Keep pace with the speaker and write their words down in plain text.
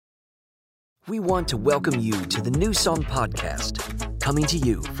We want to welcome you to the New Song Podcast, coming to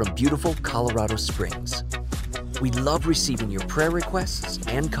you from beautiful Colorado Springs. We love receiving your prayer requests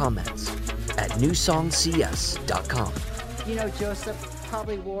and comments at newsongcs.com. You know, Joseph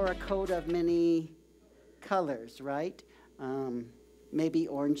probably wore a coat of many colors, right? Maybe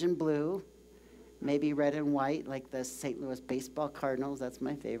orange and blue, maybe red and white, like the St. Louis Baseball Cardinals. That's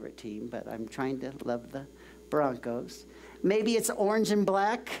my favorite team, but I'm trying to love the Broncos. Maybe it's orange and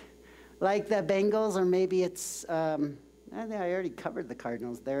black, like the Bengals, or maybe it's, I think I already covered the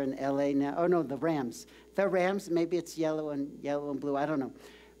Cardinals. They're in L.A. now. Oh, no, the Rams. The Rams, maybe it's yellow and blue. I don't know.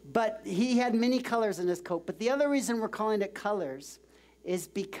 But he had many colors in his coat. But the other reason we're calling it colors is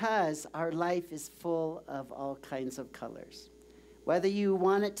because our life is full of all kinds of colors. Whether you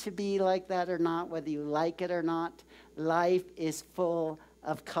want it to be like that or not, whether you like it or not, life is full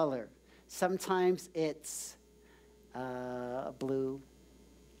of color. Sometimes it's blue.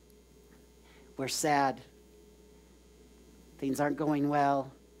 We're sad. Things aren't going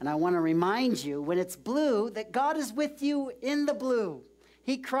well. And I want to remind you, when it's blue, that God is with you in the blue.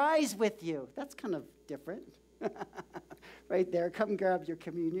 He cries with you. That's kind of different. Right there. Come grab your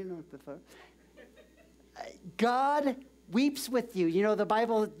communion with the phone. God weeps with you. You know, the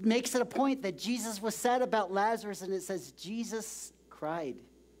Bible makes it a point that Jesus was said about Lazarus, and it says Jesus cried.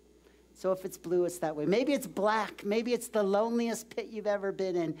 So if it's blue, it's that way. Maybe it's black. Maybe it's the loneliest pit you've ever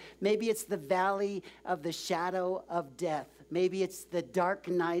been in. Maybe it's the valley of the shadow of death. Maybe it's the dark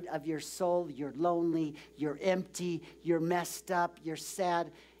night of your soul. You're lonely. You're empty. You're messed up. You're sad.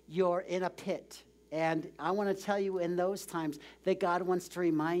 You're in a pit. And I want to tell you in those times that God wants to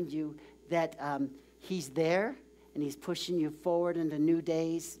remind you that he's there. And he's pushing you forward into new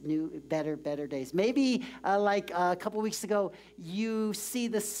days, new, better days. Maybe like a couple weeks ago, you see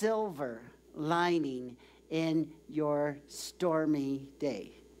the silver lining in your stormy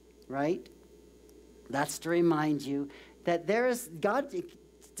day, right? That's to remind you that God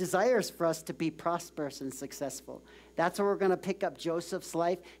desires for us to be prosperous and successful. That's where we're going to pick up Joseph's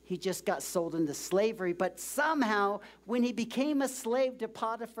life. He just got sold into slavery, but somehow when he became a slave to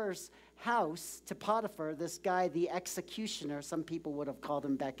Potiphar's house, to Potiphar, this guy, the executioner, some people would have called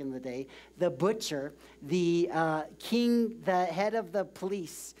him back in the day, the butcher, the king, the head of the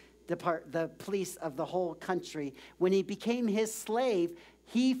police of the whole country, when he became his slave,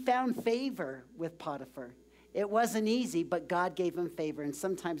 he found favor with Potiphar. It wasn't easy, but God gave him favor. And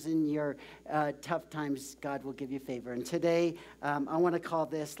sometimes in your tough times, God will give you favor. And today, I want to call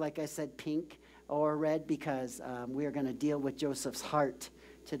this, like I said, pink or red, because we are going to deal with Joseph's heart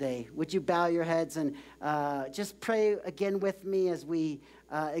today. Would you bow your heads and just pray again with me as we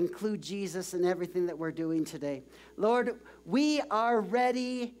include Jesus in everything that we're doing today. Lord, we are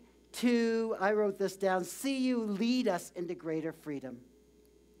ready to, I wrote this down, see you lead us into greater freedom.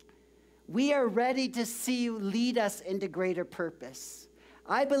 We are ready to see you lead us into greater purpose.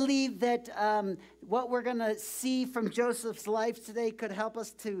 I believe that what we're going to see from Joseph's life today could help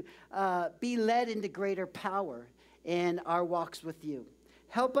us to be led into greater power in our walks with you.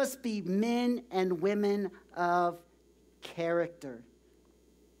 Help us be men and women of character.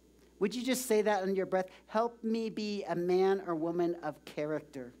 Would you just say that under your breath? Help me be a man or woman of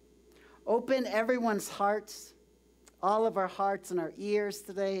character. Open everyone's hearts, all of our hearts and our ears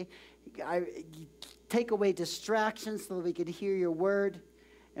today. Take away distractions so that we could hear your word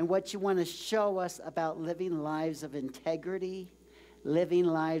and what you want to show us about living lives of integrity, living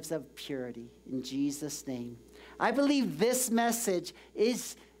lives of purity. In Jesus' name. I believe this message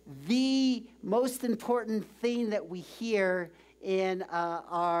is the most important thing that we hear in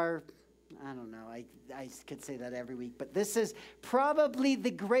our, I don't know, I could say that every week, but this is probably the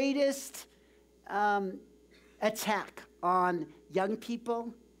greatest attack on young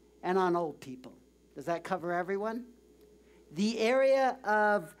people and on old people. Does that cover everyone? The area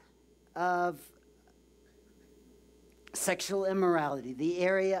of sexual immorality, the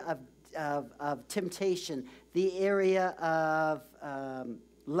area of temptation, the area of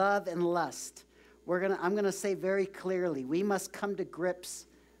love and lust. I'm going to say very clearly, we must come to grips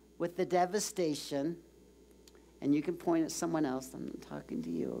with the devastation, and you can point at someone else. I'm not talking to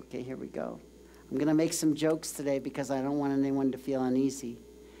you. Okay, here we go. I'm going to make some jokes today because I don't want anyone to feel uneasy.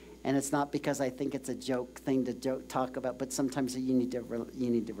 And it's not because I think it's a joke thing to talk about, but sometimes you need to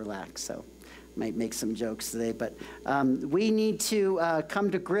relax. So I might make some jokes today. But we need to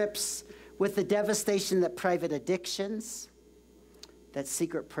come to grips with the devastation that private addictions, that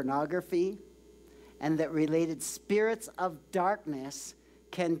secret pornography, and that related spirits of darkness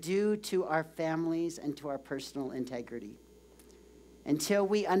can do to our families and to our personal integrity. Until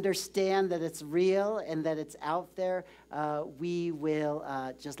we understand that it's real and that it's out there, we will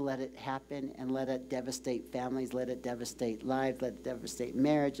just let it happen and let it devastate families, let it devastate lives, let it devastate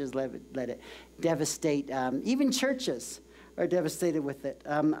marriages, let it devastate even churches are devastated with it.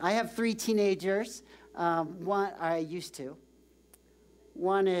 I have 3 teenagers. One I used to.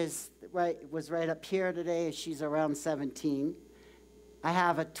 One was right up here today. She's around 17. I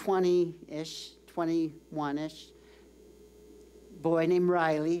have a 20-ish, 21-ish boy named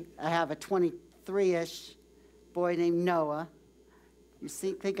Riley. I have a 23-ish boy named Noah. You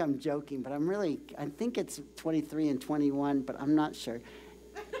think I'm joking, but I think it's 23 and 21, but I'm not sure.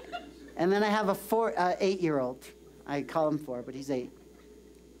 And then I have a 8-year-old. I call him 4, but he's 8.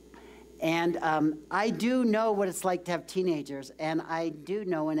 And I do know what it's like to have teenagers, and I do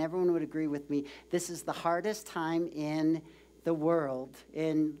know, and everyone would agree with me, this is the hardest time in the world,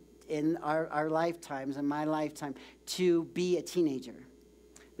 in our lifetimes, in my lifetime, to be a teenager.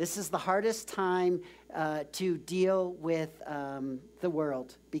 This is the hardest time to deal with the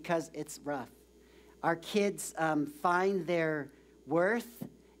world because it's rough. Our kids find their worth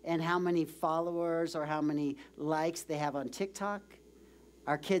in how many followers or how many likes they have on TikTok.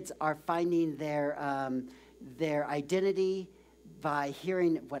 Our kids are finding their identity by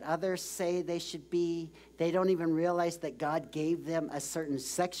hearing what others say they should be. They don't even realize that God gave them a certain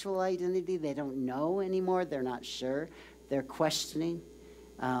sexual identity. They don't know anymore. They're not sure. They're questioning.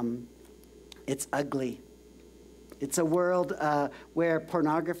 It's ugly. It's a world where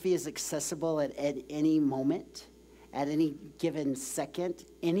pornography is accessible at any moment, at any given second,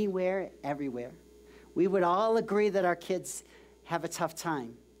 anywhere, everywhere. We would all agree that our kids have a tough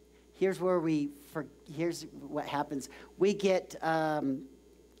time. Here's what happens. We get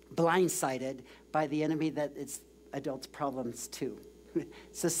blindsided by the enemy that it's adults' problems too.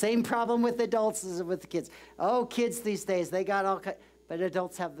 It's the same problem with adults as with the kids. Oh, kids these days, they got all but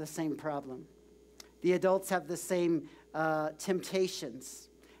adults have the same problem. The adults have the same temptations.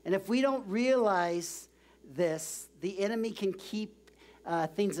 And if we don't realize this, the enemy can keep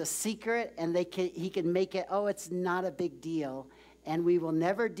things a secret, and he can make it, oh, it's not a big deal, and we will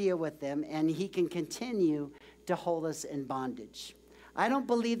never deal with them, and he can continue to hold us in bondage. I don't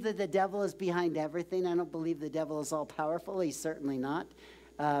believe that the devil is behind everything. I don't believe the devil is all powerful. He's certainly not.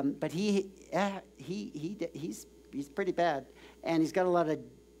 But he's pretty bad, and he's got a lot of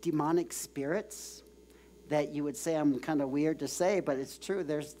demonic spirits that you would say I'm kind of weird to say, but it's true.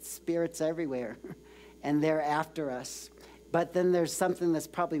 There's spirits everywhere, and they're after us. But then there's something that's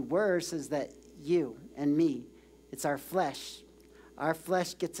probably worse, is that you and me, it's our flesh. Our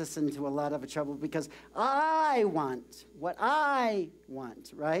flesh gets us into a lot of trouble because I want what I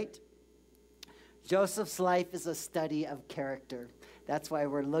want, right? Joseph's life is a study of character. That's why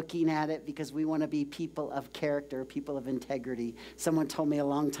we're looking at it, because we want to be people of character, people of integrity. Someone told me a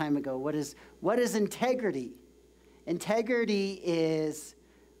long time ago, what is integrity? Integrity is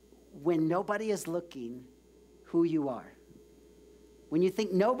when nobody is looking, who you are. When you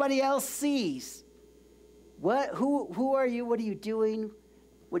think nobody else sees, who are you? What are you doing?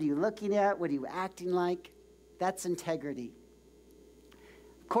 What are you looking at? What are you acting like? That's integrity.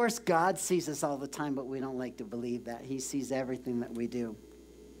 Of course, God sees us all the time, but we don't like to believe that. He sees everything that we do.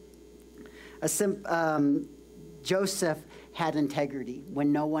 Joseph had integrity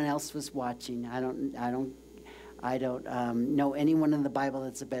when no one else was watching. I don't know anyone in the Bible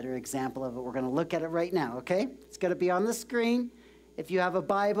that's a better example of it. We're going to look at it right now, okay? It's going to be on the screen. If you have a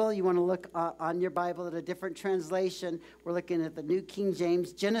Bible, you want to look on your Bible at a different translation. We're looking at the New King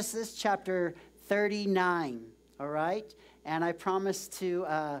James, Genesis chapter 39, all right? And I promise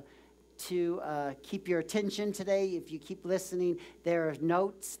to keep your attention today. If you keep listening, there are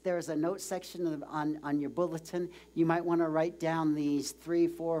notes. There's a note section on your bulletin. You might want to write down these 3,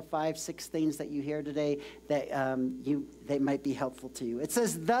 4, 5, 6 things that you hear today that they might be helpful to you. It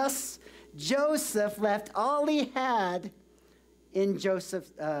says, thus Joseph left all he had in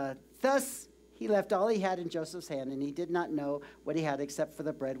Joseph. Thus he left all he had in Joseph's hand, and he did not know what he had except for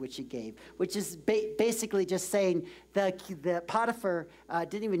the bread which he gave, which is basically just saying the Potiphar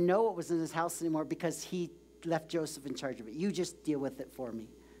didn't even know what was in his house anymore because he left Joseph in charge of it. You just deal with it for me,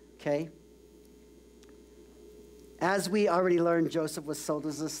 okay? As we already learned, Joseph was sold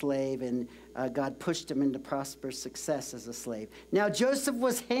as a slave, and God pushed him into prosperous success as a slave. Now, Joseph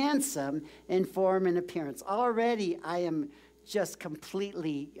was handsome in form and appearance. Already, I am just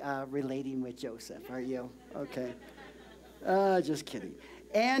completely relating with Joseph, are you? Okay. Just kidding.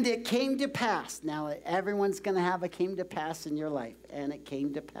 And it came to pass. Now, everyone's going to have a came to pass in your life. And it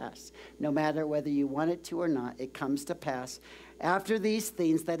came to pass. No matter whether you want it to or not, it comes to pass. After these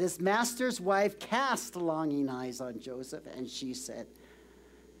things, that his master's wife cast longing eyes on Joseph, and she said,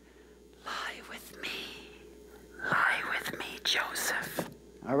 lie with me. Lie with me, Joseph.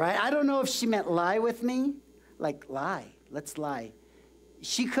 All right? I don't know if she meant lie with me. Like lie. Let's lie.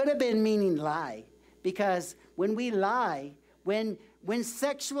 She could have been meaning lie. Because when we lie, when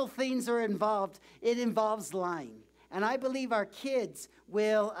sexual things are involved, it involves lying. And I believe our kids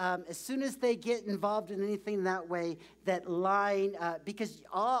will, as soon as they get involved in anything that way, that lying, because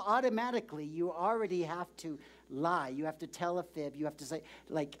automatically you already have to lie. You have to tell a fib. You have to say,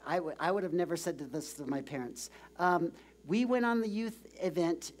 like, I would have never said this to my parents. We went on the youth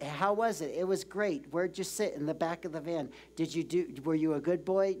event. How was it? It was great. Where'd you sit? In the back of the van. Were you a good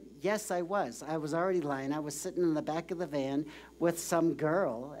boy? Yes, I was. I was already lying. I was sitting in the back of the van with some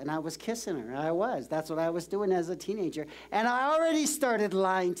girl, and I was kissing her. I was. That's what I was doing as a teenager. And I already started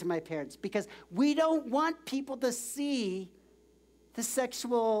lying to my parents because we don't want people to see the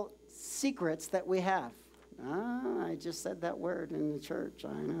sexual secrets that we have. I just said that word in the church.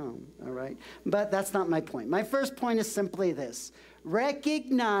 I know, all right? But that's not my point. My first point is simply this.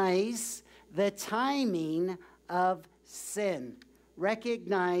 Recognize the timing of sin.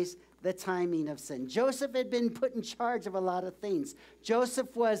 Recognize the timing of sin. Joseph had been put in charge of a lot of things.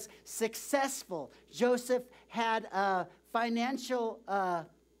 Joseph was successful. Joseph had financial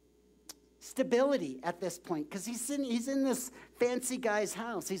stability at this point because he's in this fancy guy's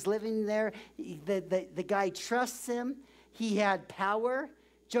house. He's living there. The guy trusts him. He had power.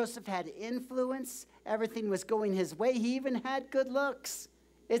 Joseph had influence. Everything was going his way. He even had good looks.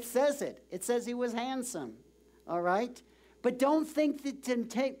 It says it. It says he was handsome. All right? But don't think that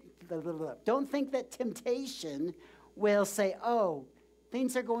temptation will say, oh,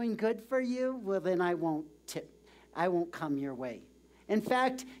 things are going good for you? Well, then I won't come your way. In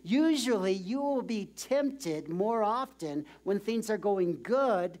fact, usually you will be tempted more often when things are going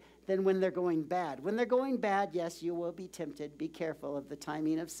good than when they're going bad. When they're going bad, yes, you will be tempted. Be careful of the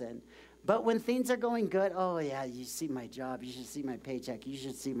timing of sin. But when things are going good, oh yeah, you see my job, you should see my paycheck, you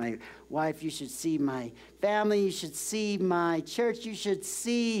should see my wife, you should see my family, you should see my church, you should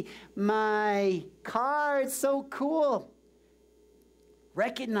see my car, it's so cool.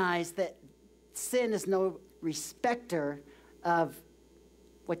 Recognize that sin is no respecter of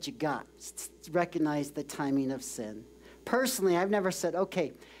what you got. Recognize the timing of sin. Personally, I've never said,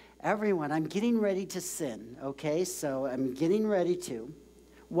 okay, everyone, I'm getting ready to sin, okay? So I'm getting ready to.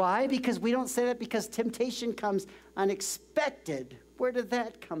 Why? Because we don't say that because temptation comes unexpected. Where did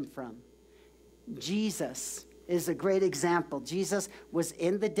that come from? Jesus is a great example. Jesus was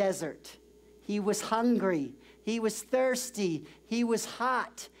in the desert. He was hungry. He was thirsty. He was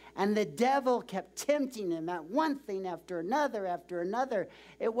hot. And the devil kept tempting him at one thing after another after another.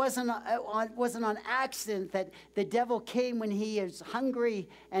 It wasn't on accident that the devil came when he is hungry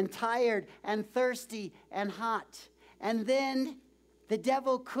and tired and thirsty and hot. And then the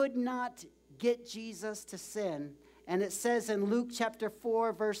devil could not get Jesus to sin. And it says in Luke chapter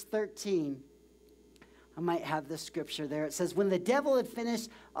 4, verse 13, I might have the scripture there. It says, when the devil had finished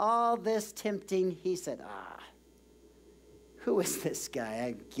all this tempting, he said, who is this guy?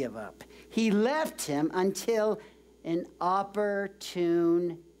 I give up. He left him until an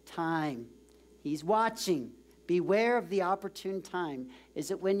opportune time. He's watching. Beware of the opportune time.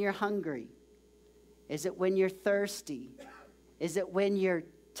 Is it when you're hungry? Is it when you're thirsty? Is it when you're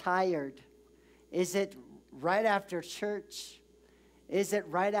tired? Is it right after church? Is it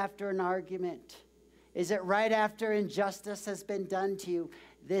right after an argument? Is it right after injustice has been done to you?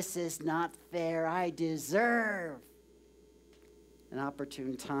 This is not fair. I deserve. An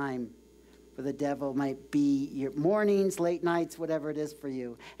opportune time for the devil might be your mornings, late nights, whatever it is for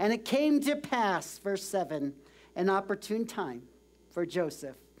you. And it came to pass, verse 7, an opportune time for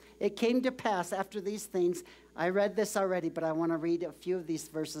Joseph. It came to pass after these things. I read this already, but I want to read a few of these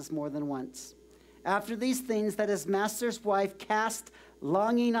verses more than once. After these things, that his master's wife cast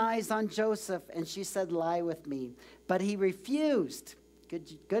longing eyes on Joseph, and she said, lie with me. But he refused.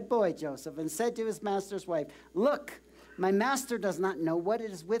 Good boy, Joseph, and said to his master's wife, look, my master does not know what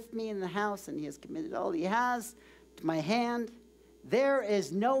is with me in the house, and he has committed all he has to my hand. There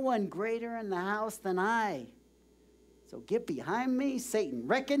is no one greater in the house than I. So get behind me, Satan.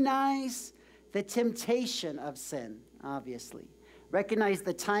 Recognize the temptation of sin, obviously. Recognize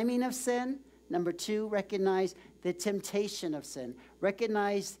the timing of sin. Number 2, recognize the temptation of sin.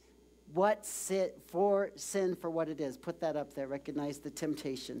 Recognize what sin for what it is. Put that up there. Recognize the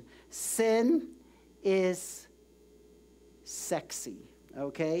temptation. Sin is sexy.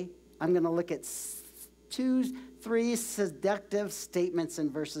 okay? I'm going to look at three seductive statements in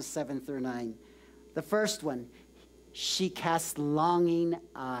verses 7 through 9. The first one, she cast longing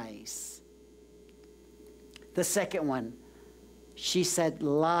eyes. The second one, she said,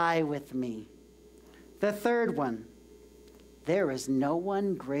 lie with me. The third one, there is no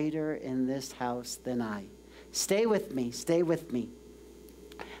one greater in this house than I. Stay with me, stay with me.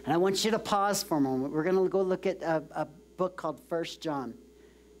 And I want you to pause for a moment. We're going to go look at a book called 1 John.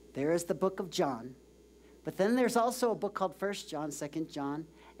 There is the book of John. But then there's also a book called 1 John, 2 John,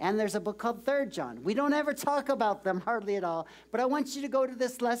 and there's a book called 3 John. We don't ever talk about them hardly at all, but I want you to go to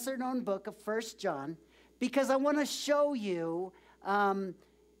this lesser-known book of 1 John because I want to show you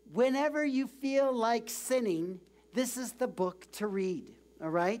whenever you feel like sinning, this is the book to read, all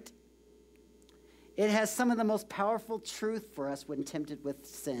right? It has some of the most powerful truth for us when tempted with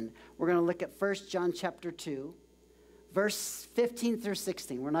sin. We're going to look at 1 John chapter 2, verse 15 through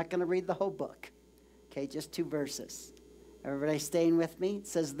 16. We're not going to read the whole book. Okay, just 2 verses. Everybody staying with me? It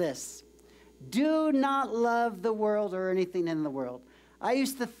says this, do not love the world or anything in the world. I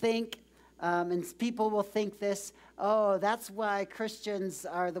used to think, and people will think this, oh, that's why Christians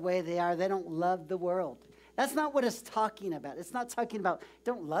are the way they are. They don't love the world. That's not what it's talking about. It's not talking about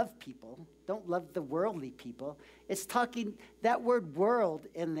don't love people. Don't love the worldly people. It's talking, that word world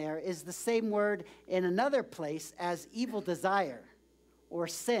in there is the same word in another place as evil desire or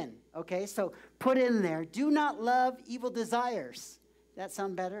sin. Okay, so put in there, do not love evil desires. That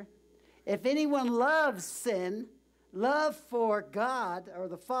sound better? If anyone loves sin, love for God or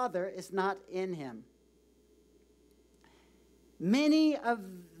the Father is not in him. Many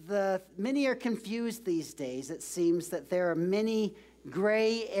are confused these days. It seems that there are many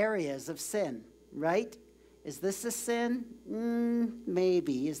gray areas of sin, right? Is this a sin?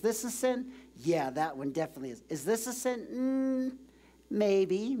 Maybe. Is this a sin? Yeah, that one definitely is. Is this a sin?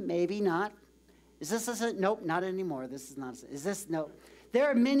 Maybe, maybe not. Is this a sin? Nope, not anymore. This is not a sin. Is this? No. There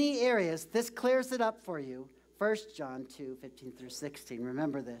are many areas. This clears it up for you. 1 John 2, 15 through 16.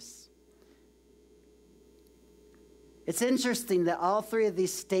 Remember this. It's interesting that all 3 of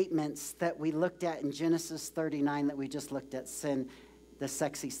these statements that we looked at in Genesis 39 that we just looked at, sin, the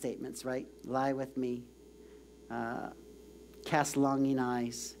sexy statements, right? Lie with me, cast longing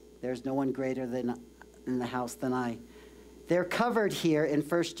eyes. There's no one greater than in the house than I. They're covered here in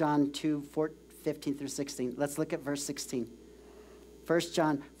 1 John 2, 15 through 16. Let's look at verse 16. 1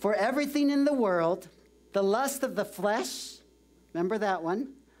 John, for everything in the world, the lust of the flesh, remember that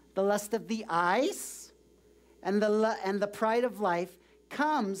one, the lust of the eyes, and the pride of life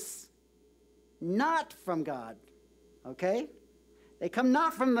comes not from God, okay? They come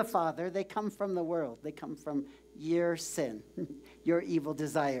not from the Father, they come from the world. They come from your sin, your evil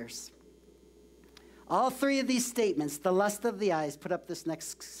desires. All 3 of these statements, the lust of the eyes, put up this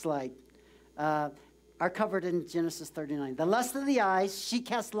next slide, are covered in Genesis 39. The lust of the eyes, she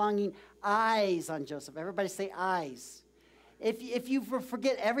cast longing eyes on Joseph. Everybody say eyes. If you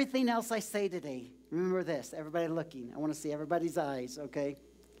forget everything else I say today, remember this. Everybody looking. I want to see everybody's eyes, okay?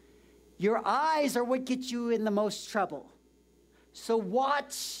 Your eyes are what gets you in the most trouble. So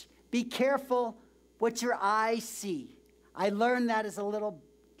watch, be careful what your eyes see. I learned that as a little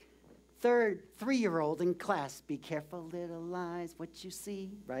 3-year-old in class. Be careful, little eyes, what you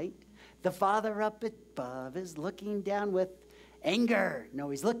see, right? The Father up above is looking down with anger. No,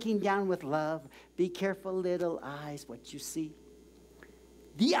 he's looking down with love. Be careful, little eyes, what you see.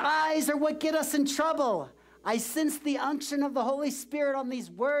 The eyes are what get us in trouble. I sense the unction of the Holy Spirit on these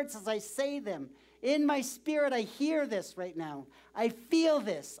words as I say them. In my spirit, I hear this right now. I feel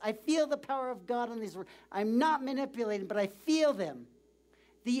this. I feel the power of God on these words. I'm not manipulating, but I feel them.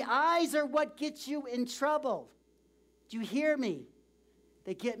 The eyes are what gets you in trouble. Do you hear me?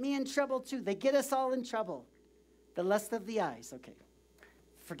 They get me in trouble too. They get us all in trouble. The lust of the eyes, okay.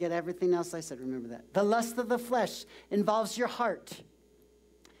 Forget everything else I said, remember that. The lust of the flesh involves your heart.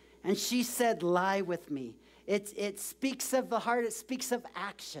 And she said, lie with me. It speaks of the heart, it speaks of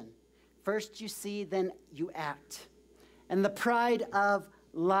action. First you see, then you act. And the pride of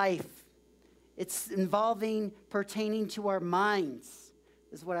life, it's involving, pertaining to our minds.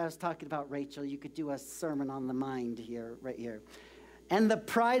 This is what I was talking about, Rachel. You could do a sermon on the mind here, right here. And the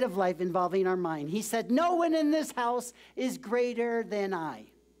pride of life involving our mind. He said, no one in this house is greater than I.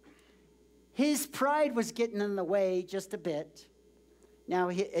 His pride was getting in the way just a bit. Now,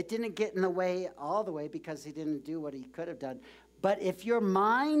 it didn't get in the way all the way because he didn't do what he could have done. But if your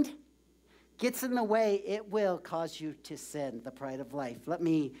mind gets in the way, it will cause you to sin, the pride of life. Let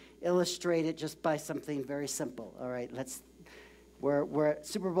me illustrate it just by something very simple. All right, we're at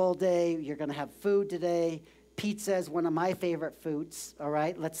Super Bowl day. You're going to have food today. Pizza is one of my favorite foods, all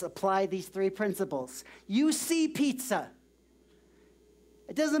right? Let's apply these 3 principles. You see pizza.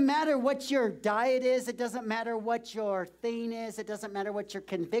 It doesn't matter what your diet is. It doesn't matter what your thing is. It doesn't matter what your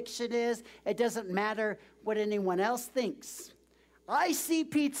conviction is. It doesn't matter what anyone else thinks. I see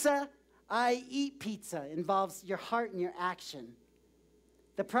pizza. I eat pizza. It involves your heart and your action.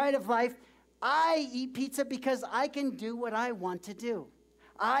 The pride of life, I eat pizza because I can do what I want to do.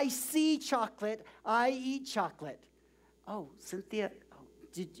 I see chocolate. I eat chocolate. Oh, Cynthia,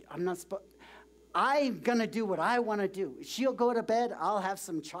 I'm not supposed... I'm going to do what I want to do. She'll go to bed, I'll have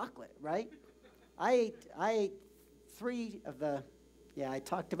some chocolate, right? I ate 3 of the, I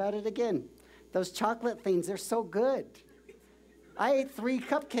talked about it again. Those chocolate things, they're so good. I ate 3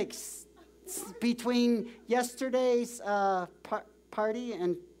 cupcakes between yesterday's party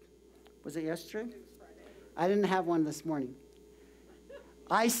and, was it yesterday? I didn't have one this morning.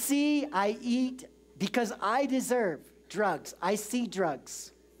 I see, I eat, because I deserve drugs. I see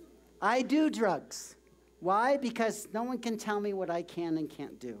drugs. I do drugs. Why? Because no one can tell me what I can and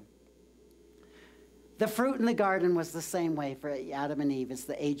can't do. The fruit in the garden was the same way for Adam and Eve. It's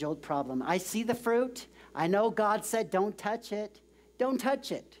the age-old problem. I see the fruit. I know God said, don't touch it. Don't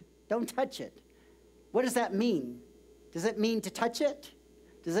touch it. Don't touch it. What does that mean? Does it mean to touch it?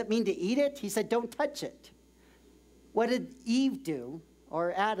 Does it mean to eat it? He said, don't touch it. What did Eve do?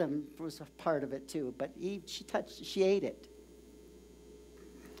 Or Adam was a part of it too. But Eve, she ate it.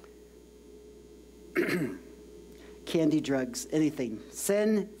 Candy, drugs, anything.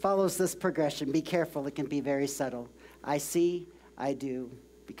 Sin follows this progression. Be careful. It can be very subtle. I see, I do,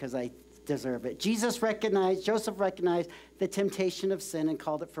 because I deserve it. Joseph recognized the temptation of sin and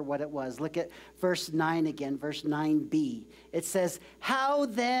called it for what it was. Look at verse 9 again, verse 9b. It says, how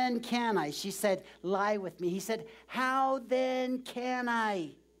then can I? She said, lie with me. He said, how then can I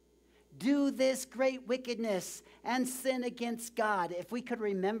do this great wickedness and sin against God? If we could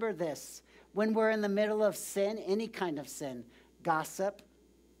remember this, when we're in the middle of sin, any kind of sin, gossip,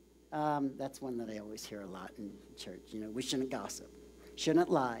 that's one that I always hear a lot in church. You know, we shouldn't gossip, shouldn't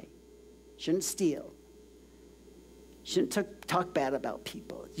lie, shouldn't steal, shouldn't talk bad about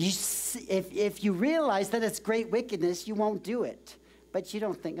people. If you realize that it's great wickedness, you won't do it. But you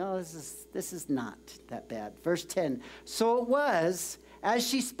don't think, oh, this is not that bad. Verse 10, so it was, as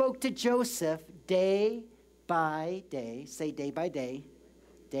she spoke to Joseph day by day, say day by day,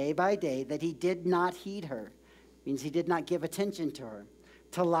 that he did not heed her. Means he did not give attention to her,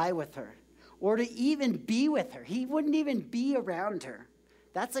 to lie with her, or to even be with her. He wouldn't even be around her.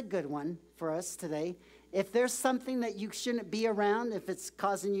 That's a good one for us today. If there's something that you shouldn't be around, if it's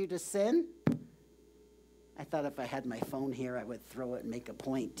causing you to sin, I thought if I had my phone here, I would throw it and make a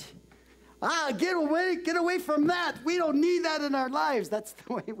point. Get away from that. We don't need that in our lives. That's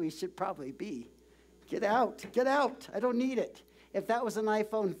the way we should probably be. Get out. I don't need it. If that was an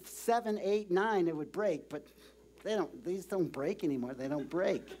iPhone 7, 8, 9, it would break, but these don't break anymore. They don't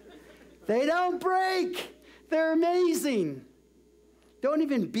break. They don't break. They're amazing. Don't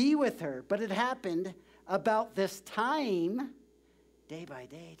even be with her. But it happened about this time, day by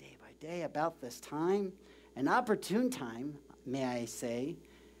day, about this time, an opportune time, may I say,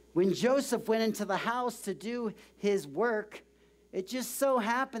 when Joseph went into the house to do his work, it just so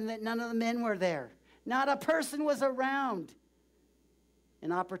happened that none of the men were there. Not a person was around.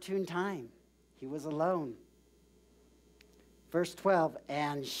 An opportune time. He was alone. Verse 12,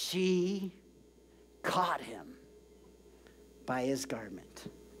 and she caught him by his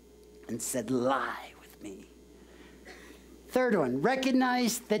garment and said, lie with me. Third one,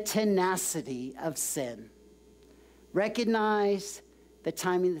 recognize the tenacity of sin. Recognize the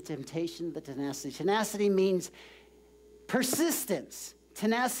timing, the temptation, the tenacity. Tenacity means persistence.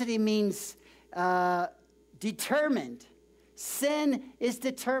 Tenacity means determined. Sin is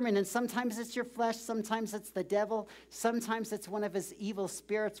determined, and sometimes it's your flesh, sometimes it's the devil, sometimes it's one of his evil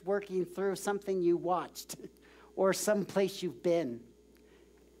spirits working through something you watched or some place you've been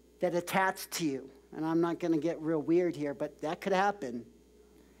that attached to you. And I'm not going to get real weird here, but that could happen.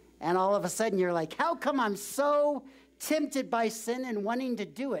 And all of a sudden you're like, how come I'm so tempted by sin and wanting to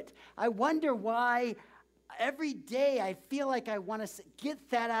do it? I wonder why every day I feel like I want to get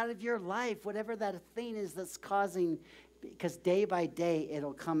that out of your life, whatever that thing is that's causing. Because day by day,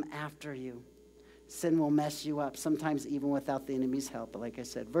 it'll come after you. Sin will mess you up, sometimes even without the enemy's help, like I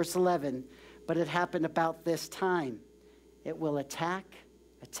said. Verse 11, but it happened about this time. It will attack.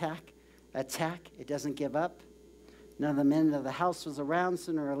 It doesn't give up. None of the men of the house was around.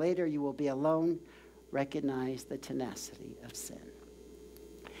 Sooner or later, you will be alone. Recognize the tenacity of sin.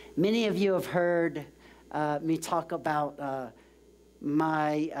 Many of you have heard me talk about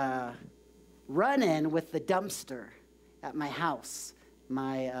my run-in with the dumpster at my house,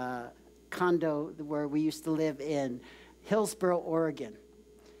 my condo where we used to live in Hillsboro, Oregon,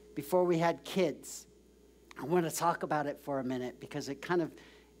 before we had kids. I want to talk about it for a minute because it kind of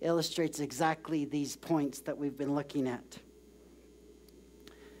illustrates exactly these points that we've been looking at.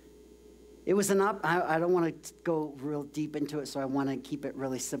 It was I don't want to go real deep into it, so I want to keep it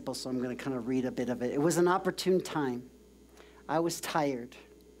really simple, so I'm going to kind of read a bit of it. It was an opportune time. I was tired.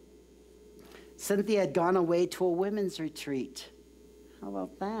 Cynthia had gone away to a women's retreat. How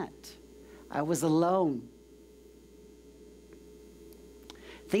about that? I was alone.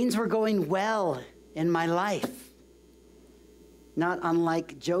 Things were going well in my life. Not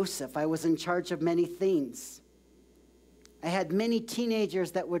unlike Joseph, I was in charge of many things. I had many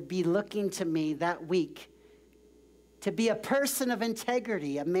teenagers that would be looking to me that week to be a person of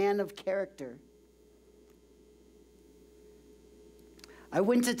integrity, a man of character. I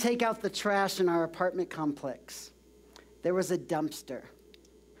went to take out the trash in our apartment complex. There was a dumpster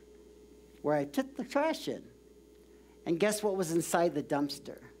where I took the trash in. And guess what was inside the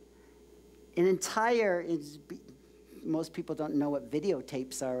dumpster? Most people don't know what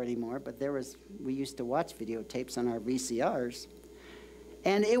videotapes are anymore, but we used to watch videotapes on our VCRs.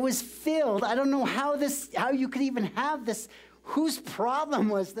 And it was filled. I don't know how you could even have this. Whose problem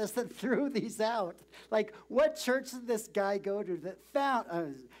was this that threw these out? Like, what church did this guy go to that found,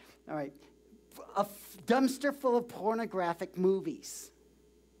 all right, a dumpster full of pornographic movies.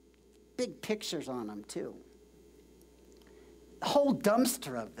 Big pictures on them, too. A whole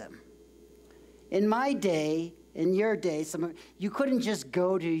dumpster of them. In my day, in your day, you couldn't just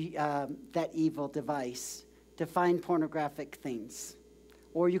go to that evil device to find pornographic things.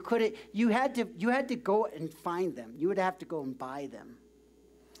 Or you had to go and find them. You would have to go and buy them.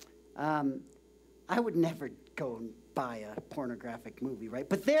 I would never go and buy a pornographic movie, right?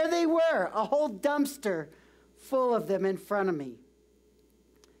 But there they were, a whole dumpster full of them in front of me.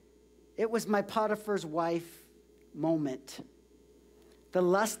 It was my Potiphar's wife moment. The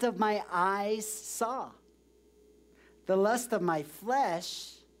lust of my eyes saw. The lust of my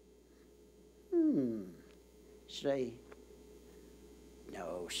flesh, should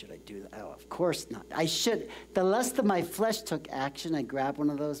I do that? Oh, of course not. I should. The lust of my flesh took action. I grabbed one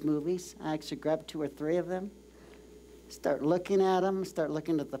of those movies. I actually grabbed 2 or 3 of them. Start looking at them, start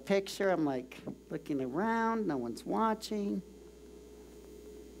looking at the picture. I'm like looking around, no one's watching.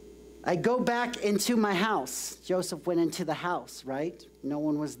 I go back into my house. Joseph went into the house, right? No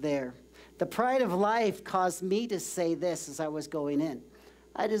one was there. The pride of life caused me to say this as I was going in.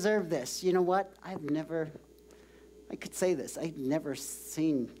 I deserve this. You know what? I could say this. I've never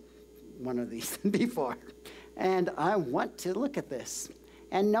seen one of these before. And I want to look at this.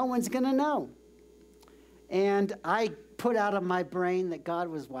 And no one's going to know. And I put out of my brain that God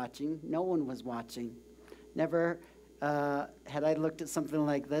was watching. No one was watching. Never had I looked at something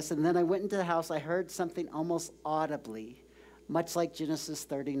like this. And then I went into the house. I heard something almost audibly, much like Genesis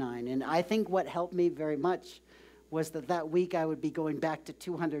 39. And I think what helped me very much was that week I would be going back to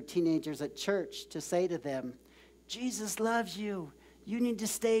 200 teenagers at church to say to them, Jesus loves you. You need to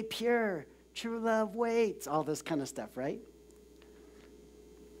stay pure. True love waits. All this kind of stuff, right?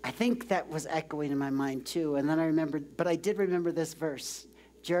 I think that was echoing in my mind too. And then I remembered, but I did remember this verse.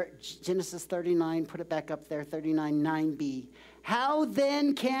 Genesis 39, put it back up there, 39, 9b. How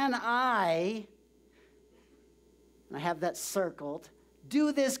then can I, and I have that circled,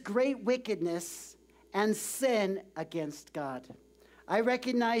 do this great wickedness and sin against God? I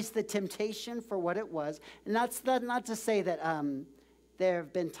recognize the temptation for what it was. And that's not to say that there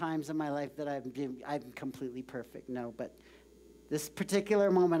have been times in my life that I'm completely perfect. No, but this particular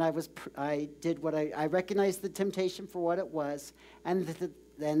moment, I recognized the temptation for what it was, and the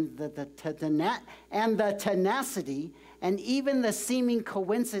tenacity, and even the seeming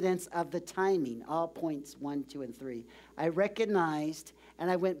coincidence of the timing. All points 1, 2, and 3. I recognized, and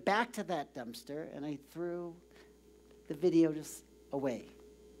I went back to that dumpster, and I threw the video just away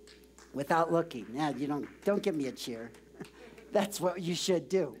without looking. Now, don't give me a cheer. That's what you should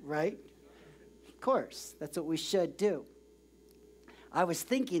do, right? Of course, that's what we should do. I was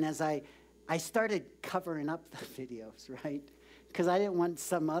thinking as I started covering up the videos, right? Because I didn't want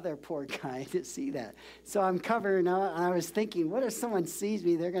some other poor guy to see that. So I'm covering up, and I was thinking, what if someone sees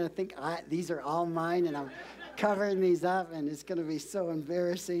me? They're going to think these are all mine, and I'm covering these up, and it's going to be so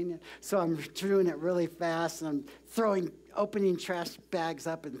embarrassing. So I'm doing it really fast, and I'm opening trash bags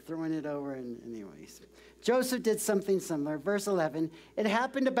up and throwing it over, and anyways. Joseph did something similar. Verse 11, it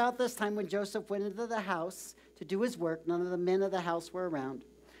happened about this time when Joseph went into the house to do his work. None of the men of the house were around.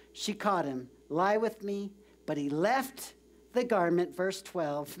 She caught him. Lie with me. But he left the garment, verse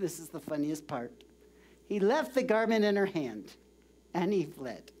 12, this is the funniest part. He left the garment in her hand, and he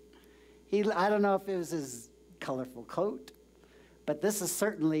fled. I don't know if it was his colorful coat, but this is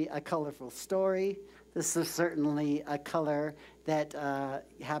certainly a colorful story. This is certainly a color that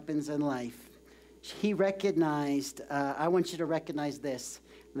happens in life. He recognized, I want you to recognize this.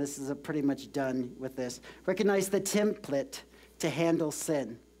 This is pretty much done with this. Recognize the template to handle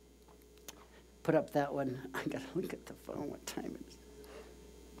sin. Put up that one. I got to look at the phone what time it is.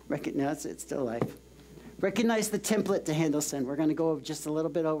 Recognize it's still live. Recognize the template to handle sin. We're going to go just a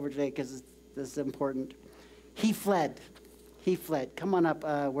little bit over today because this is important. He fled. He fled. Come on up,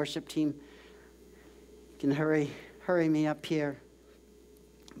 worship team. You can hurry me up here.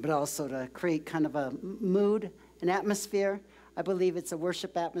 But also to create kind of a mood, an atmosphere. I believe it's a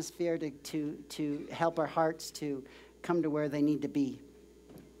worship atmosphere to help our hearts to come to where they need to be.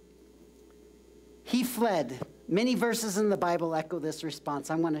 He fled. Many verses in the Bible echo this response.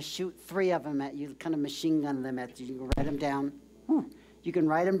 I'm going to shoot 3 of them at you, kind of machine gun them at you. You can write them down. You can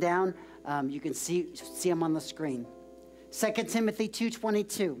write them down. You can see them on the screen. 2 Timothy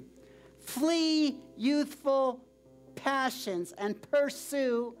 2:22. Flee youthful passions and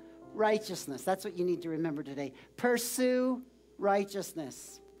pursue righteousness. That's what you need to remember today. Pursue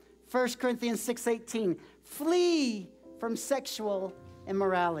righteousness. 1 Corinthians 6:18. Flee from sexual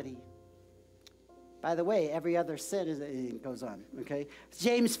immorality. By the way, every other sin it goes on, okay?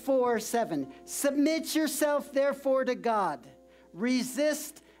 James 4:7. Submit yourself, therefore, to God.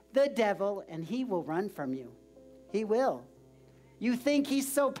 Resist the devil, and he will run from you. He will. You think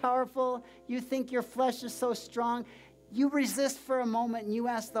he's so powerful? You think your flesh is so strong? You resist for a moment, and you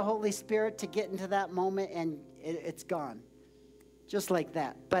ask the Holy Spirit to get into that moment, and it's gone. Just like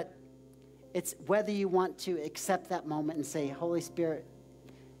that. But it's whether you want to accept that moment and say, Holy Spirit,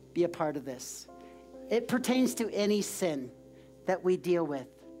 be a part of this. It pertains to any sin that we deal with.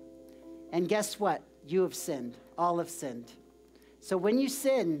 And guess what? You have sinned. All have sinned. So when you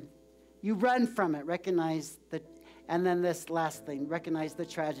sin, you run from it. And then this last thing, recognize the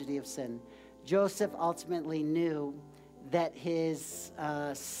tragedy of sin. Joseph ultimately knew that his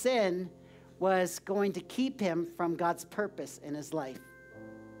sin was going to keep him from God's purpose in his life.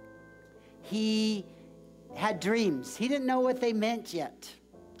 He had dreams. He didn't know what they meant yet.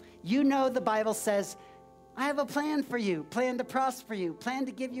 You know the Bible says, I have a plan for you, plan to prosper you, plan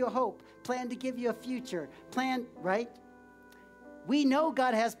to give you a hope, plan to give you a future, plan, right? We know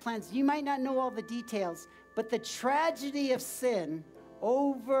God has plans. You might not know all the details, but the tragedy of sin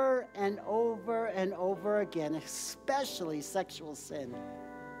over and over and over again, especially sexual sin.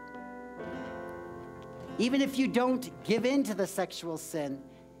 Even if you don't give in to the sexual sin,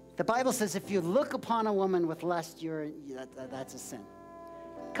 the Bible says if you look upon a woman with lust, that's a sin.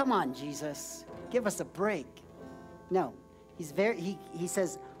 Come on, Jesus, give us a break. No, he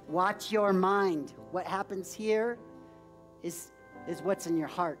says, watch your mind. What happens here is what's in your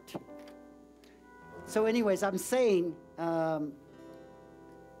heart. So anyways, I'm saying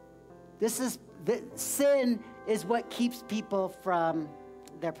sin is what keeps people from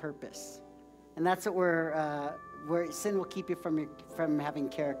their purpose. And that's what where sin will keep you from having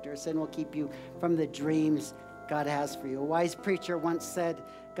character. Sin will keep you from the dreams God has for you. A wise preacher once said,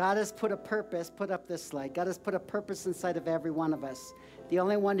 God has put a purpose, put up this slide, God has put a purpose inside of every one of us. The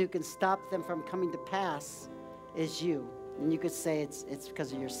only one who can stop them from coming to pass is you. And you could say it's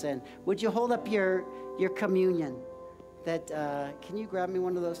because of your sin. Would you hold up your communion? Can you grab me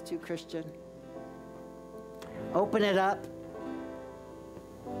one of those two, Christian? Open it up.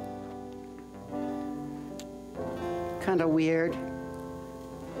 Kind of weird.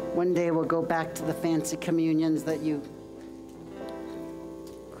 One day we'll go back to the fancy communions that you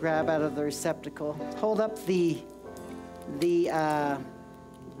grab out of the receptacle. Hold up I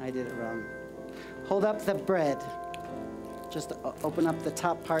did it wrong. Hold up the bread. Just open up the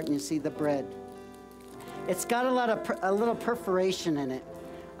top part and you see the bread. It's got a little perforation in it.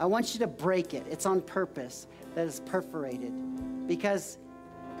 I want you to break it. It's on purpose that it's perforated, because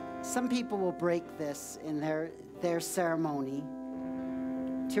some people will break this in their ceremony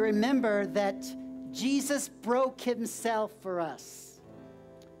to remember that Jesus broke himself for us.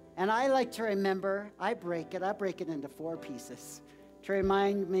 And I like to remember, I break it into 4 pieces to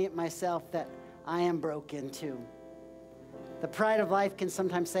remind myself that I am broken too. The pride of life can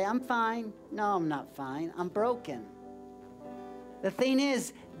sometimes say, I'm fine. No, I'm not fine. I'm broken. The thing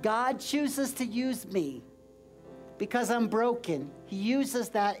is, God chooses to use me because I'm broken. He uses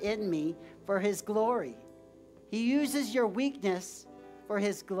that in me for his glory. He uses your weakness for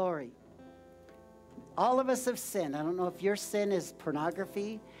his glory. All of us have sinned. I don't know if your sin is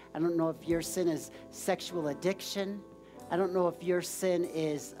pornography. I don't know if your sin is sexual addiction. I don't know if your sin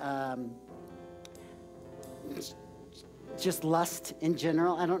is just lust in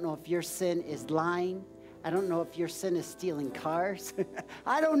general. I don't know if your sin is lying. I don't know if your sin is stealing cars.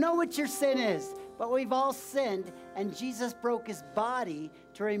 I don't know what your sin is, but we've all sinned, and Jesus broke his body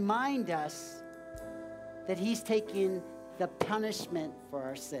to remind us that he's taking the punishment for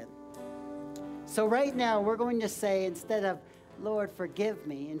our sin. So right now, we're going to say, instead of, Lord, forgive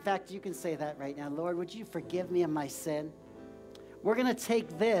me. In fact, you can say that right now. Lord, would you forgive me of my sin? We're going to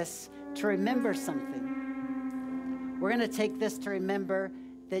take this to remember something. We're going to take this to remember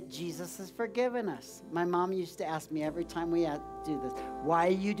that Jesus has forgiven us. My mom used to ask me every time we do this, why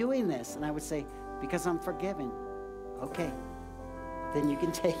are you doing this? And I would say, because I'm forgiven. Okay, then you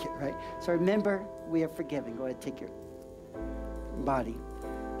can take it, right? So remember, we are forgiven. Go ahead, take your body.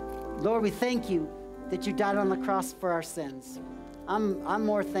 Lord, we thank you that you died on the cross for our sins. I'm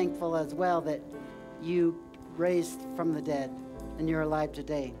more thankful as well that you raised from the dead and you're alive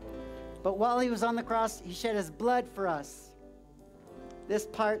today. But while he was on the cross, he shed his blood for us. This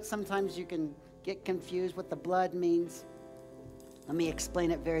part, sometimes you can get confused what the blood means. Let me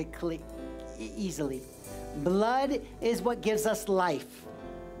explain it very easily. Blood is what gives us life,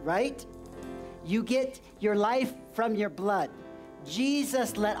 right? You get your life from your blood.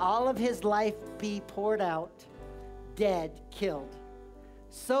 Jesus let all of his life be poured out, dead, killed,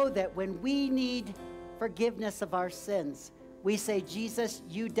 so that when we need forgiveness of our sins, we say, Jesus,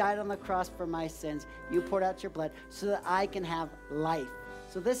 you died on the cross for my sins. You poured out your blood so that I can have life.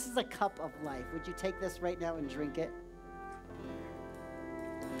 So this is a cup of life. Would you take this right now and drink it?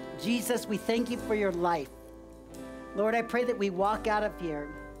 Jesus, we thank you for your life. Lord, I pray that we walk out of here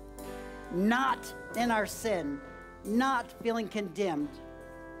not in our sin, not feeling condemned.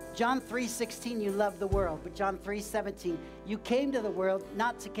 John 3:16, you love the world. But John 3:17, you came to the world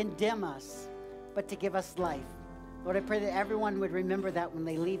not to condemn us, but to give us life. Lord, I pray that everyone would remember that when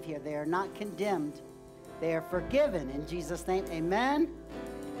they leave here. They are not condemned. They are forgiven. In Jesus' name, amen.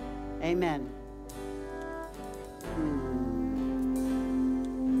 Amen.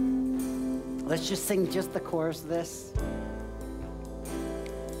 Let's just sing just the chorus of this.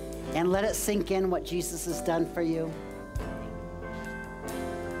 And let it sink in what Jesus has done for you.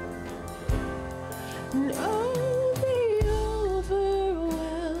 Oh, the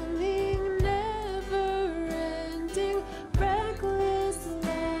overwhelming, never-ending, reckless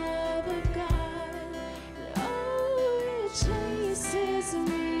love of God. Oh, it chases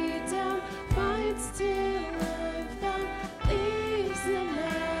me down, finds till I'm found, leaves the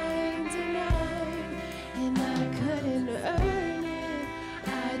 99, and I couldn't earn it.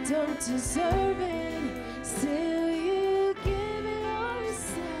 I don't deserve it. Still, you give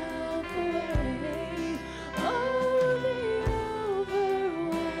yourself away. Oh, the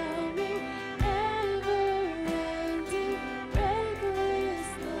overwhelming, never-ending, reckless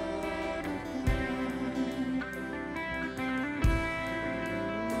love of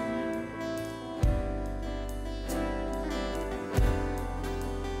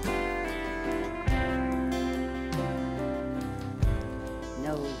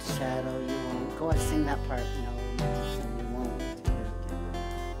No shadow you won't. Go ahead, sing that part. No mountain you won't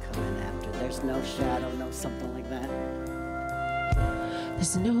come in after. There's no shadow, no something like that.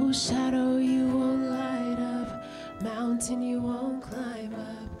 There's no shadow you won't light up, mountain you won't climb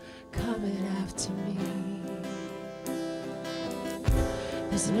up, coming after me.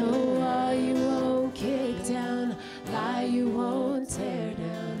 There's no wall you won't kick down, lie you won't tear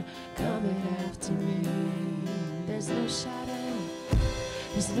down, coming after me. There's no shadow.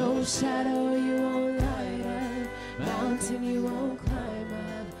 There's no shadow you won't light up, mountain you won't climb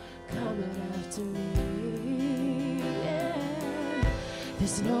up, coming after me. Yeah.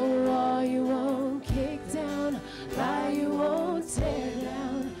 There's no wall you won't kick down, lie you won't tear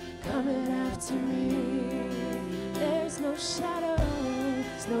down, coming after me. There's no shadow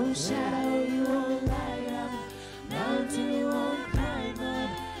you won't light up, mountain you won't climb up,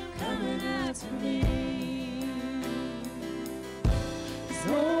 coming after me.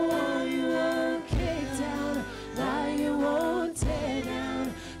 No wall you won't kick down, lie you won't tear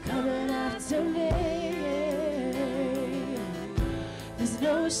down, coming after me. There's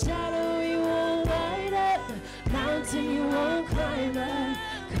no shadow you won't light up, mountain you won't climb up,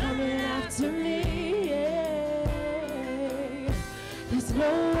 coming after me. There's no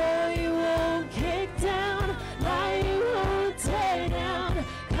wall you won't kick down, lie you won't tear down,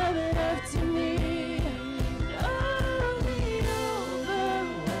 coming after me.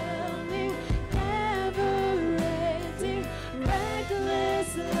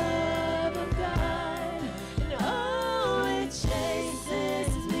 Love of God, and oh, it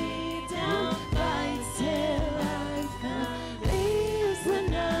chases me down, fights till I found.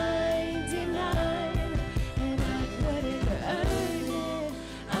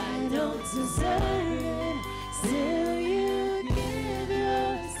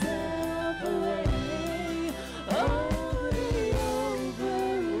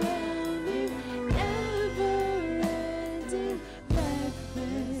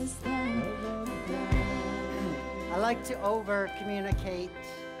 like to over-communicate.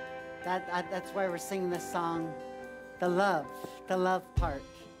 That's why we're singing this song, the love part.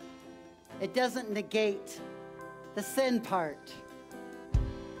 It doesn't negate the sin part.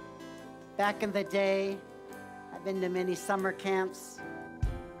 Back in the day, I've been to many summer camps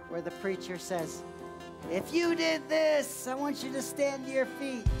where the preacher says, if you did this, I want you to stand to your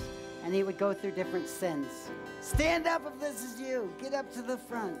feet. And he would go through different sins. Stand up if this is you. Get up to the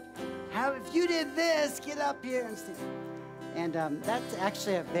front. If you did this, get up here and stand. And that's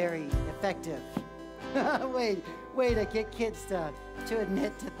actually a very effective way to get kids to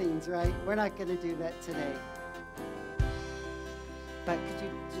admit to things, right? We're not going to do that today. But could you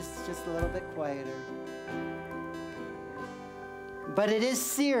just a little bit quieter? But it is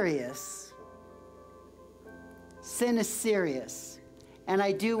serious. Sin is serious. And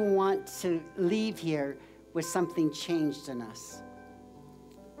I do want to leave here with something changed in us.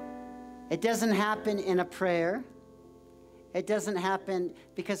 It doesn't happen in a prayer. It doesn't happen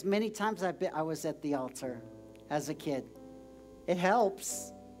because many times I was at the altar as a kid. It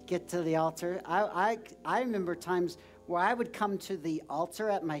helps get to the altar. I remember times where I would come to the altar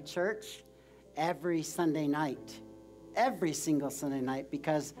at my church every Sunday night, every single Sunday night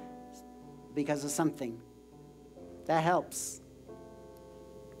because of something. That helps.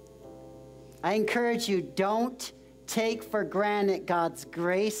 I encourage you, don't take for granted God's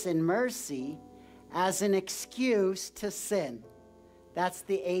grace and mercy as an excuse to sin. That's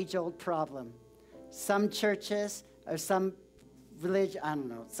the age-old problem. Some churches or some religion, I don't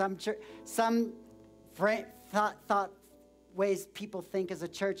know, some thought ways people think as a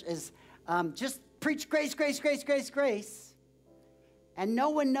church is just preach grace, grace, grace, grace, grace. And no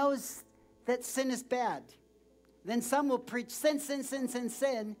one knows that sin is bad. Then some will preach sin, sin, sin, sin,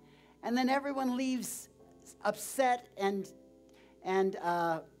 sin. And then everyone leaves upset and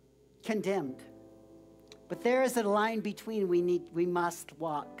condemned. But there is a line between we must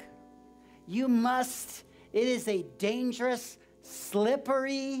walk. It is a dangerous,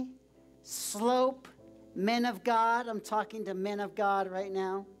 slippery slope, men of God. I'm talking to men of God right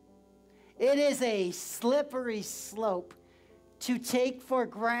now. It is a slippery slope to take for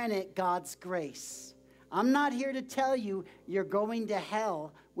granted God's grace. I'm not here to tell you you're going to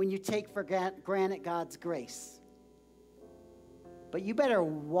hell when you take for granted God's grace. But you better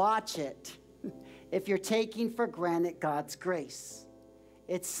watch it if you're taking for granted God's grace.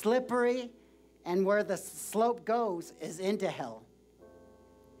 It's slippery, and where the slope goes is into hell.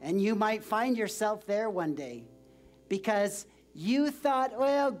 And you might find yourself there one day because you thought,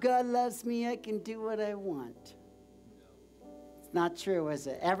 well, God loves me, I can do what I want. It's not true, is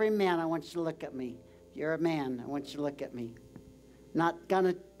it? Every man, I want you to look at me. You're a man, I want you to look at me. Not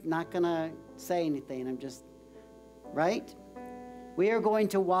gonna say anything, I'm just, right? We are going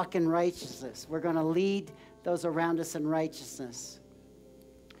to walk in righteousness. We're going to lead those around us in righteousness.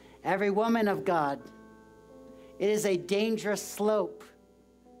 Every woman of God, it is a dangerous slope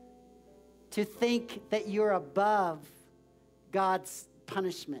to think that you're above God's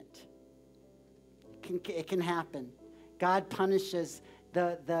punishment. It can happen. God punishes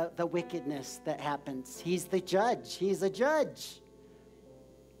the wickedness that happens. He's the judge. He's a judge.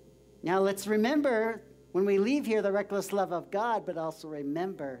 Now let's remember, when we leave here, the reckless love of God, but also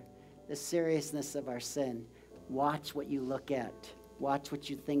remember the seriousness of our sin. Watch what you look at. Watch what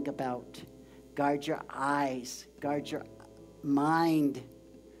you think about. Guard your eyes. Guard your mind.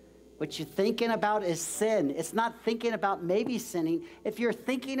 What you're thinking about is sin. It's not thinking about maybe sinning. If you're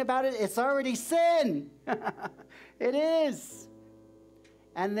thinking about it, it's already sin. It is.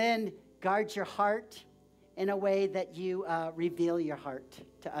 And then guard your heart in a way that you reveal your heart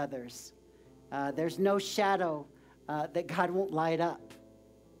to others. There's no shadow that God won't light up.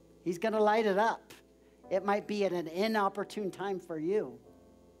 He's going to light it up. It might be at an inopportune time for you.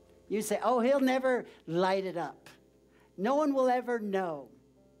 You say, oh, he'll never light it up. No one will ever know.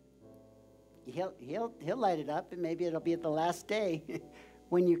 He'll light it up, and maybe it'll be at the last day.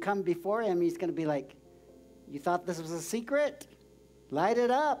 When you come before him, he's going to be like, you thought this was a secret? Light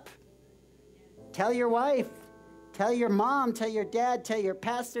it up. Tell your wife. Tell your mom. Tell your dad. Tell your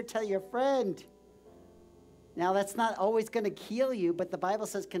pastor. Tell your friend. Now, that's not always going to heal you, but the Bible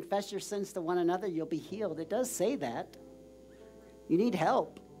says confess your sins to one another, you'll be healed. It does say that. You need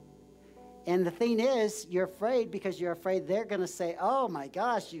help. And the thing is, you're afraid because you're afraid they're going to say, oh my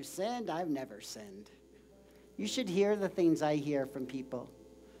gosh, you sinned? I've never sinned. You should hear the things I hear from people.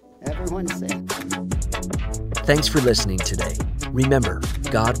 Everyone sinned. Thanks for listening today. Remember,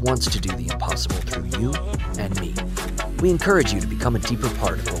 God wants to do the impossible through you and me. We encourage you to become a deeper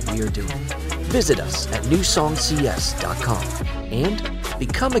part of what we are doing. Visit us at newsongcs.com and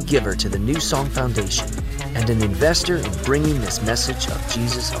become a giver to the New Song Foundation. and an investor in bringing this message of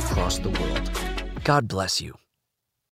Jesus across the world. God bless you.